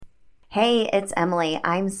Hey, it's Emily.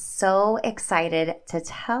 I'm so excited to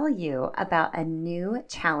tell you about a new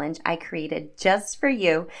challenge I created just for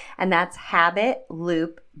you, and that's Habit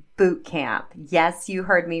Loop Boot Camp. Yes, you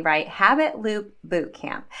heard me right. Habit Loop Boot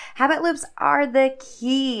Camp. Habit loops are the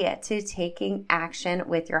key to taking action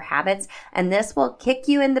with your habits, and this will kick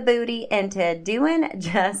you in the booty into doing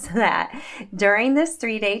just that. During this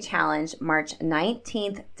 3-day challenge, March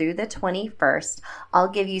 19th through the 21st, I'll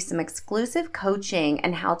give you some exclusive coaching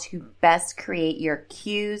and how to best create your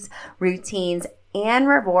cues, routines, and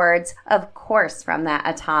rewards, of course, from that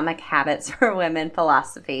Atomic Habits for Women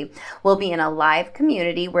philosophy. We'll be in a live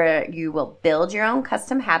community where you will build your own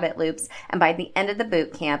custom habit loops, and by the end of the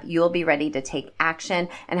boot camp, you will be ready to take action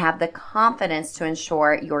and have the confidence to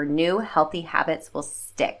ensure your new healthy habits will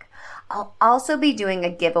stick. I'll also be doing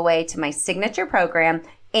a giveaway to my signature program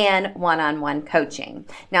and one-on-one coaching.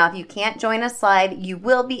 Now, if you can't join us live, you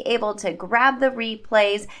will be able to grab the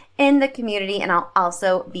replays in the community, and I'll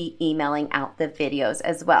also be emailing out the videos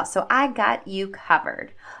as well. So I got you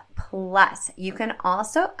covered. Plus, you can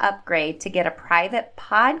also upgrade to get a private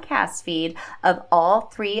podcast feed of all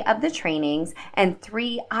 3 of the trainings and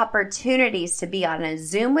 3 opportunities to be on a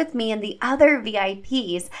Zoom with me and the other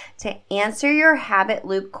VIPs to answer your habit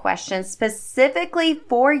loop questions specifically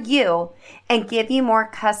for you and give you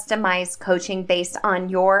more customized coaching based on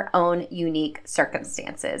your own unique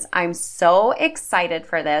circumstances. I'm so excited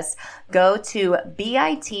for this. Go to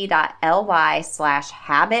bit.ly/habit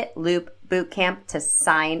loop bootcamp to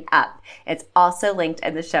sign up. It's also linked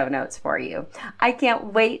in the show notes for you. I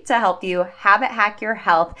can't wait to help you habit hack your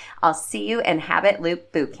health. I'll see you in Habit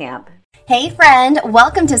Loop Bootcamp. Hey friend,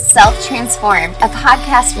 welcome to Self Transformed, a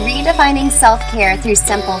podcast redefining self-care through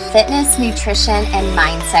simple fitness, nutrition, and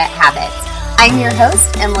mindset habits. I'm your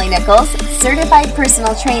host, Emily Nichols, certified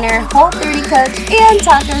personal trainer, Whole30 coach, and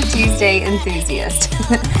Taco Tuesday enthusiast.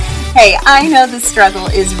 Hey, I know the struggle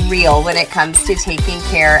is real when it comes to taking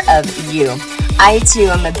care of you. I too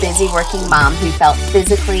am a busy working mom who felt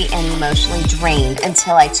physically and emotionally drained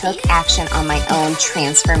until I took action on my own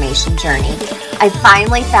transformation journey. I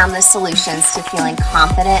finally found the solutions to feeling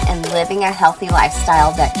confident and living a healthy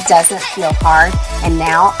lifestyle that doesn't feel hard, and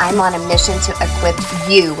now I'm on a mission to equip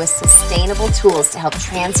you with sustainable tools to help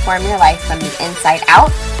transform your life from the inside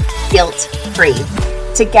out, guilt-free.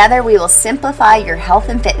 Together, we will simplify your health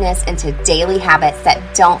and fitness into daily habits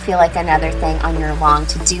that don't feel like another thing on your long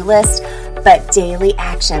to-do list, but daily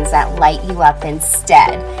actions that light you up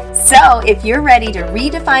instead. So, if you're ready to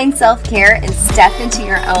redefine self-care and step into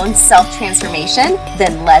your own self-transformation,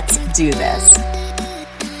 then let's do this.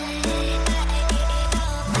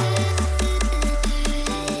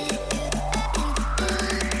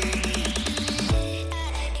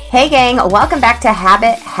 Hey gang, welcome back to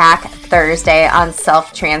Habit Hack Thursday on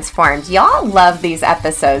Self Transformed. Y'all love these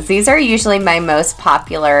episodes. These are usually my most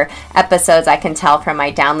popular episodes. I can tell from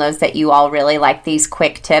my downloads that you all really like these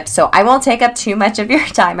quick tips, so I won't take up too much of your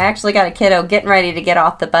time. I actually got a kiddo getting ready to get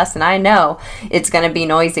off the bus, and I know it's going to be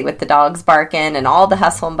noisy with the dogs barking and all the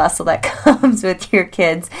hustle and bustle that comes with your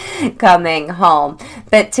kids coming home.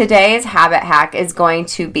 But today's habit hack is going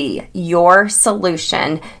to be your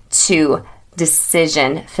solution to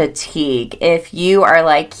decision fatigue. If you are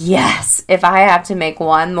like, yes, if I have to make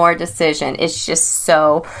one more decision, it's just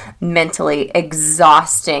so mentally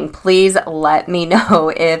exhausting. Please let me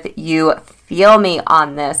know if you feel me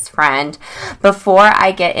on this, friend. Before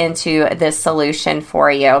I get into this solution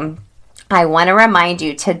for you, I want to remind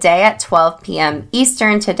you today at 12 p.m.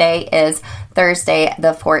 Eastern, today is Thursday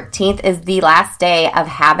the 14th, is the last day of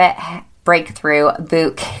Habit Breakthrough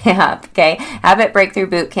Boot Camp. Okay, Habit Breakthrough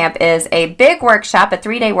Boot Camp is a big workshop, a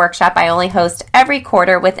 3-day workshop I only host every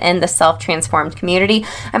quarter within the Self Transformed community.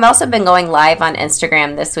 I've also been going live on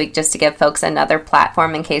Instagram this week just to give folks another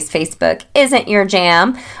platform in case Facebook isn't your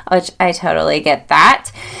jam, which I totally get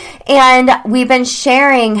that. And we've been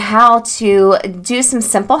sharing how to do some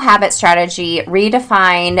simple habit strategy,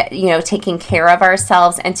 redefine, taking care of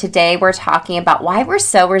ourselves. And today we're talking about why we're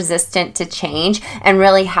so resistant to change and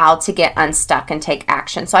really how to get unstuck and take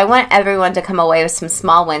action. So I want everyone to come away with some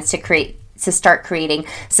small wins to start creating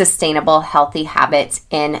sustainable, healthy habits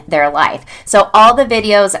in their life. So all the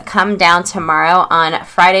videos come down tomorrow on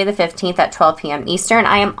Friday the 15th at 12 p.m. Eastern.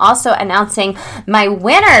 I am also announcing my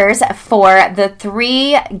winners for the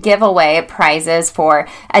 3 giveaway prizes for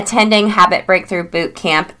attending Habit Breakthrough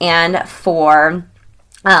Bootcamp and for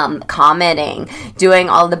commenting, doing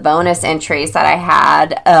all the bonus entries that I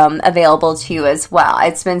had available to you as well.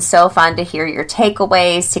 It's been so fun to hear your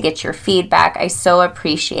takeaways, to get your feedback. I so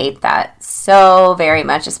appreciate that so very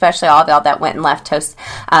much, especially all of y'all that went and left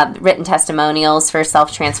written testimonials for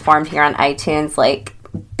Self Transformed here on iTunes. Like,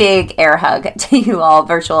 big air hug to you all,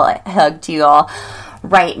 virtual hug to you all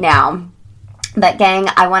right now. But gang,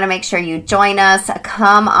 I want to make sure you join us.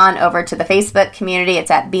 Come on over to the Facebook community. It's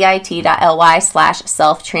at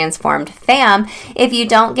bit.ly/self-transformed-fam. If you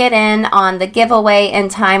don't get in on the giveaway in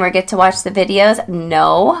time or get to watch the videos,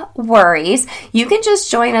 no worries. You can just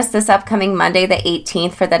join us this upcoming Monday, the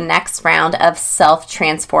 18th, for the next round of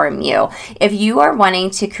Self-Transform You. If you are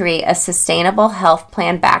wanting to create a sustainable health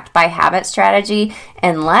plan backed by habit strategy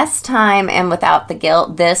in less time and without the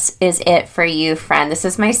guilt, this is it for you, friend. This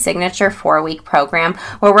is my signature 4-week program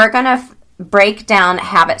where we're going to break down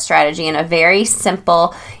habit strategy in a very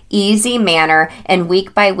simple, easy manner, and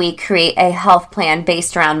week by week create a health plan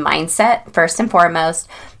based around mindset, first and foremost,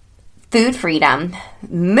 food freedom,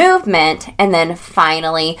 movement, and then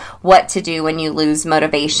finally what to do when you lose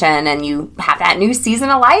motivation and you have that new season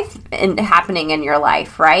of life happening in your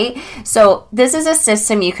life, right? So this is a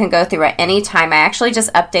system you can go through at any time. I actually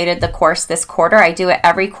just updated the course this quarter. I do it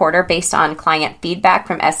every quarter based on client feedback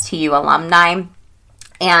from STU alumni.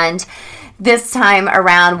 And this time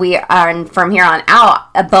around, we are, from here on out,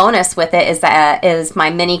 a bonus with it is my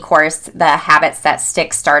mini course, the Habits That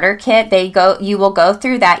Stick Starter Kit. You will go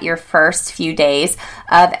through that your first few days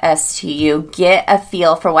of STU, get a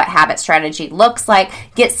feel for what habit strategy looks like,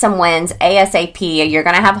 get some wins ASAP. You're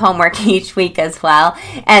going to have homework each week as well.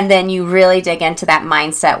 And then you really dig into that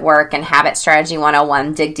mindset work and habit strategy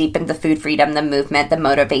 101, dig deep into food freedom, the movement, the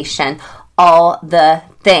motivation, all the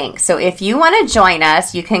things. So if you want to join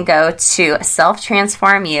us, you can go to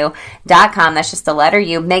selftransformu.com. That's just the letter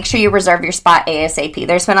U. Make sure you reserve your spot ASAP.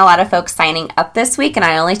 There's been a lot of folks signing up this week, and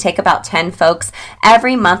I only take about 10 folks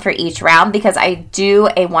every month for each round because I do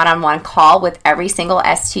a one-on-one call with every single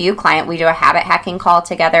STU client. We do a habit hacking call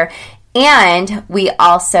together, and we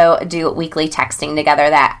also do weekly texting together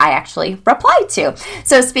that I actually reply to.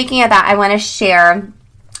 So speaking of that, I want to share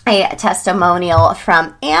a testimonial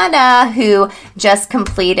from Anna, who just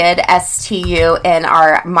completed STU in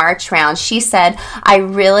our March round. She said, I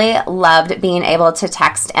really loved being able to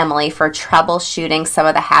text Emily for troubleshooting some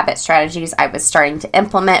of the habit strategies I was starting to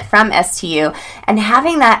implement from STU, and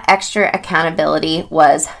having that extra accountability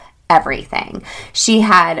was everything. She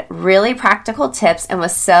had really practical tips and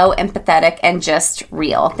was so empathetic and just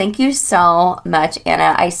real. Thank you so much,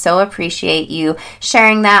 Anna. I so appreciate you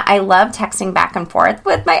sharing that. I love texting back and forth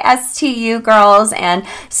with my STU girls, and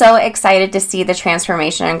so excited to see the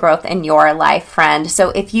transformation and growth in your life, friend.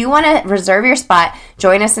 So if you want to reserve your spot,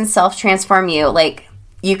 join us in Self-Transform You.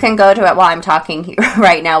 You can go to it while I'm talking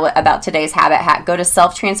right now about today's habit hack. Go to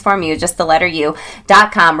selftransformu, just the letter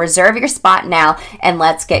U.com. Reserve your spot now, and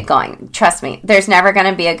let's get going. Trust me, there's never going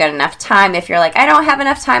to be a good enough time. If you're like, I don't have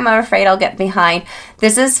enough time, I'm afraid I'll get behind.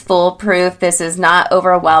 This is foolproof. This is not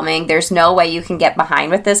overwhelming. There's no way you can get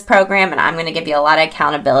behind with this program, and I'm going to give you a lot of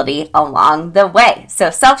accountability along the way. So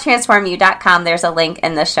selftransformu.com, there's a link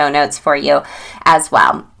in the show notes for you as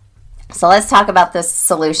well. So let's talk about this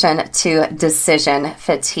solution to decision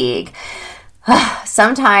fatigue.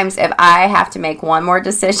 Sometimes if I have to make one more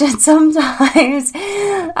decision, sometimes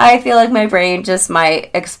I feel like my brain just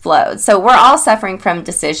might explode. So we're all suffering from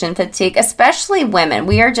decision fatigue, especially women.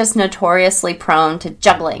 We are just notoriously prone to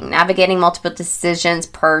juggling, navigating multiple decisions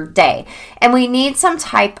per day. And we need some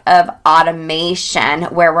type of automation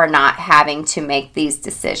where we're not having to make these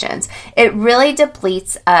decisions. It really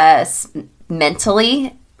depletes us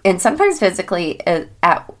mentally and sometimes physically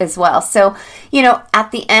as well. So, at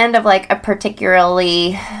the end of a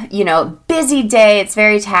particularly, busy day, it's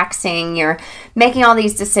very taxing. You're making all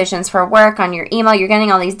these decisions for work on your email. You're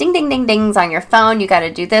getting all these ding, ding, ding, dings on your phone. You got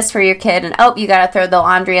to do this for your kid. And, you got to throw the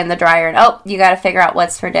laundry in the dryer. And, you got to figure out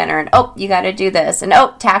what's for dinner. And, you got to do this. And,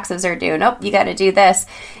 taxes are due. And, you got to do this.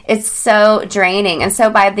 It's so draining. And so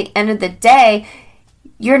by the end of the day,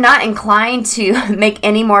 you're not inclined to make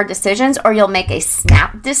any more decisions, or you'll make a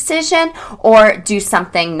snap decision or do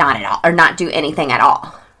something not at all, or not do anything at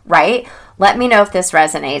all, right? Let me know if this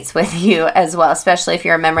resonates with you as well, especially if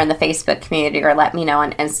you're a member in the Facebook community, or let me know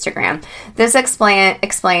on Instagram. This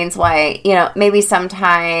explains why, maybe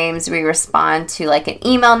sometimes we respond to an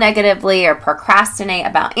email negatively, or procrastinate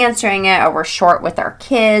about answering it, or we're short with our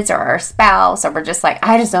kids or our spouse, or we're just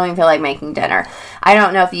I just don't even feel like making dinner. I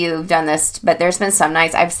don't know if you've done this, but there's been some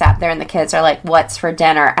nights I've sat there and the kids are like, what's for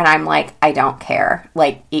dinner? And I'm like, I don't care.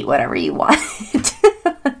 Eat whatever you want.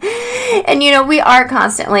 And, we are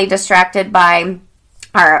constantly distracted by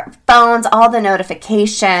our phones, all the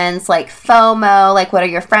notifications, FOMO, what are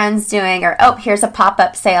your friends doing? Or, here's a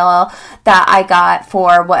pop-up sale that I got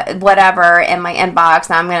for whatever in my inbox.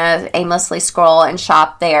 Now I'm going to aimlessly scroll and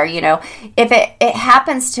shop there. If it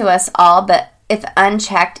happens to us all, but if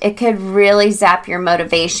unchecked, it could really zap your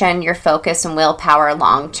motivation, your focus, and willpower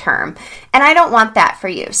long term. And I don't want that for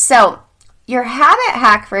you. So your habit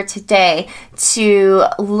hack for today to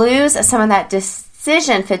lose some of that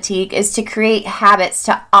decision fatigue is to create habits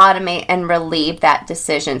to automate and relieve that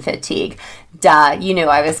decision fatigue. Duh, you knew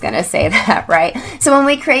I was going to say that, right? So when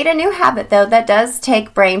we create a new habit, though, that does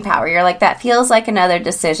take brain power. You're like, that feels like another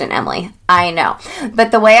decision, Emily. I know.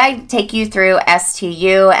 But the way I take you through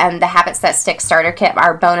STU and the Habits That Stick Starter Kit,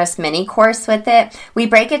 our bonus mini course with it, we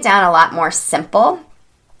break it down a lot more simple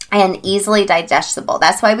and easily digestible.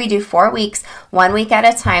 That's why we do 4 weeks, 1 week at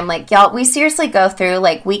a time. Like, y'all, we seriously go through,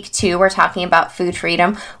 like, week 2, we're talking about food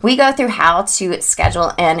freedom. We go through how to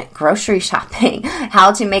schedule in grocery shopping,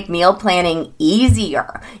 how to make meal planning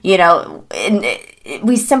easier, and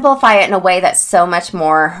we simplify it in a way that's so much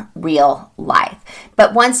more real life.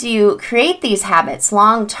 But once you create these habits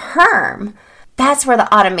long term, that's where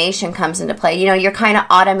the automation comes into play. You're kind of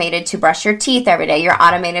automated to brush your teeth every day. You're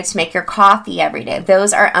automated to make your coffee every day.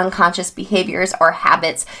 Those are unconscious behaviors or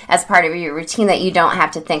habits as part of your routine that you don't have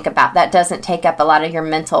to think about. That doesn't take up a lot of your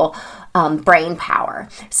mental brain power.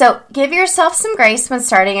 So give yourself some grace when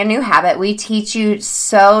starting a new habit. We teach you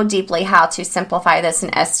so deeply how to simplify this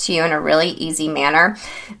in STU in a really easy manner.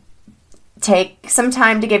 Take some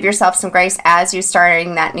time to give yourself some grace as you're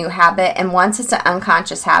starting that new habit. And once it's an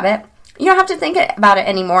unconscious habit, you don't have to think about it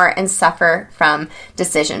anymore and suffer from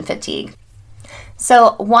decision fatigue.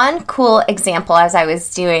 So one cool example as I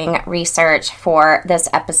was doing research for this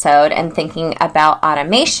episode and thinking about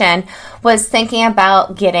automation was thinking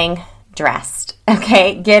about getting dressed.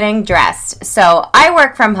 Okay, getting dressed. So I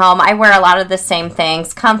work from home. I wear a lot of the same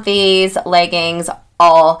things, comfies, leggings,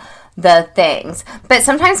 all the things. But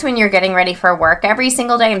sometimes when you're getting ready for work every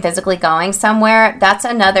single day and physically going somewhere, that's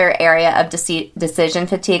another area of decision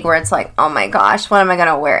fatigue where it's like, oh my gosh, what am I going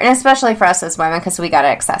to wear? And especially for us as women, because we got to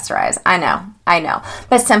accessorize. I know.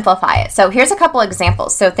 But simplify it. So here's a couple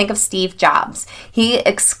examples. So think of Steve Jobs. He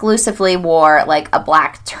exclusively wore like a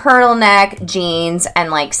black turtleneck, jeans,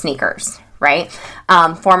 and like sneakers, right?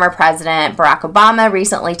 Former President Barack Obama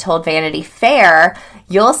recently told Vanity Fair,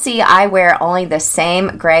 "You'll see I wear only the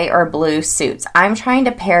same gray or blue suits. I'm trying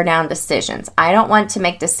to pare down decisions. I don't want to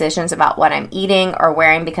make decisions about what I'm eating or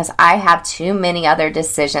wearing because I have too many other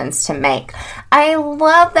decisions to make." I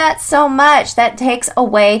love that so much. That takes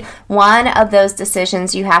away one of those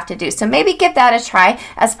decisions you have to do. So maybe give that a try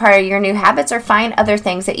as part of your new habits, or find other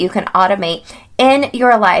things that you can automate in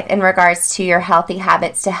your life in regards to your healthy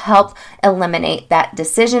habits to help eliminate that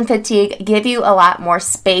decision fatigue, give you a lot more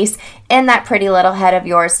space in that pretty little head of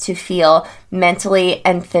yours to feel mentally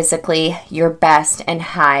and physically your best and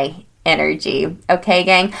high energy. Okay,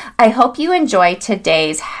 gang? I hope you enjoyed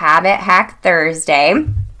today's Habit Hack Thursday.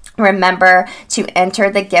 Remember to enter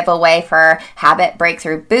the giveaway for Habit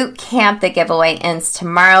Breakthrough Boot Camp. The giveaway ends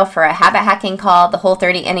tomorrow for a habit hacking call, the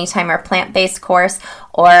Whole30 Anytime or plant-based course,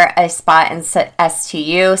 or a spot in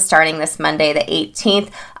STU starting this Monday the 18th.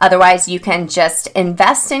 Otherwise, you can just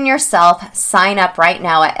invest in yourself. Sign up right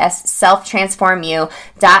now at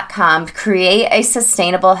selftransformu.com. Create a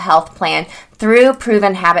sustainable health plan through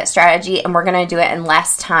proven habit strategy, and we're going to do it in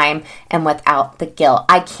less time and without the guilt.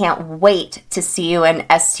 I can't wait to see you in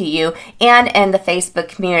STU and in the Facebook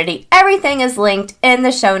community. Everything is linked in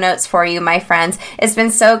the show notes for you, my friends. It's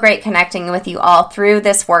been so great connecting with you all through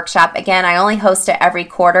this workshop. Again, I only host it every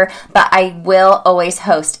quarter, but I will always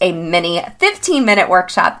host a mini 15-minute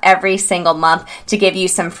workshop every single month to give you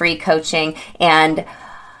some free coaching and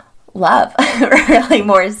love, really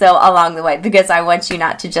more so along the way, because I want you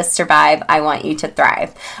not to just survive. I want you to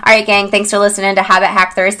thrive. All right, gang, thanks for listening to Habit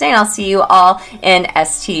Hack Thursday, and I'll see you all in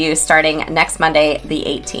STU starting next Monday, the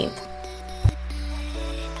 18th.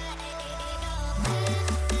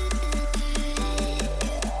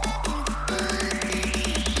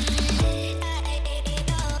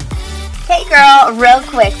 Hey girl, real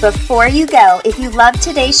quick, before you go, if you love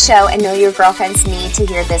today's show and know your girlfriends need to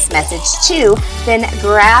hear this message too, then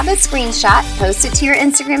grab a screenshot, post it to your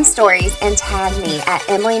Instagram stories, and tag me at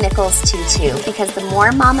EmilyNichols22, because the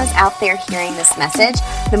more mamas out there hearing this message,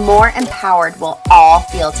 the more empowered we'll all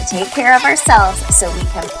feel to take care of ourselves so we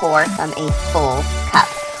can pour from a full cup.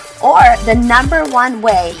 Or the number one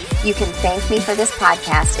way you can thank me for this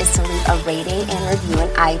podcast is to leave a rating and review in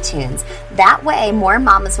iTunes. That way, more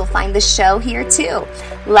mamas will find the show here too.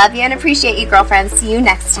 Love you and appreciate you, girlfriends. See you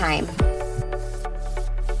next time.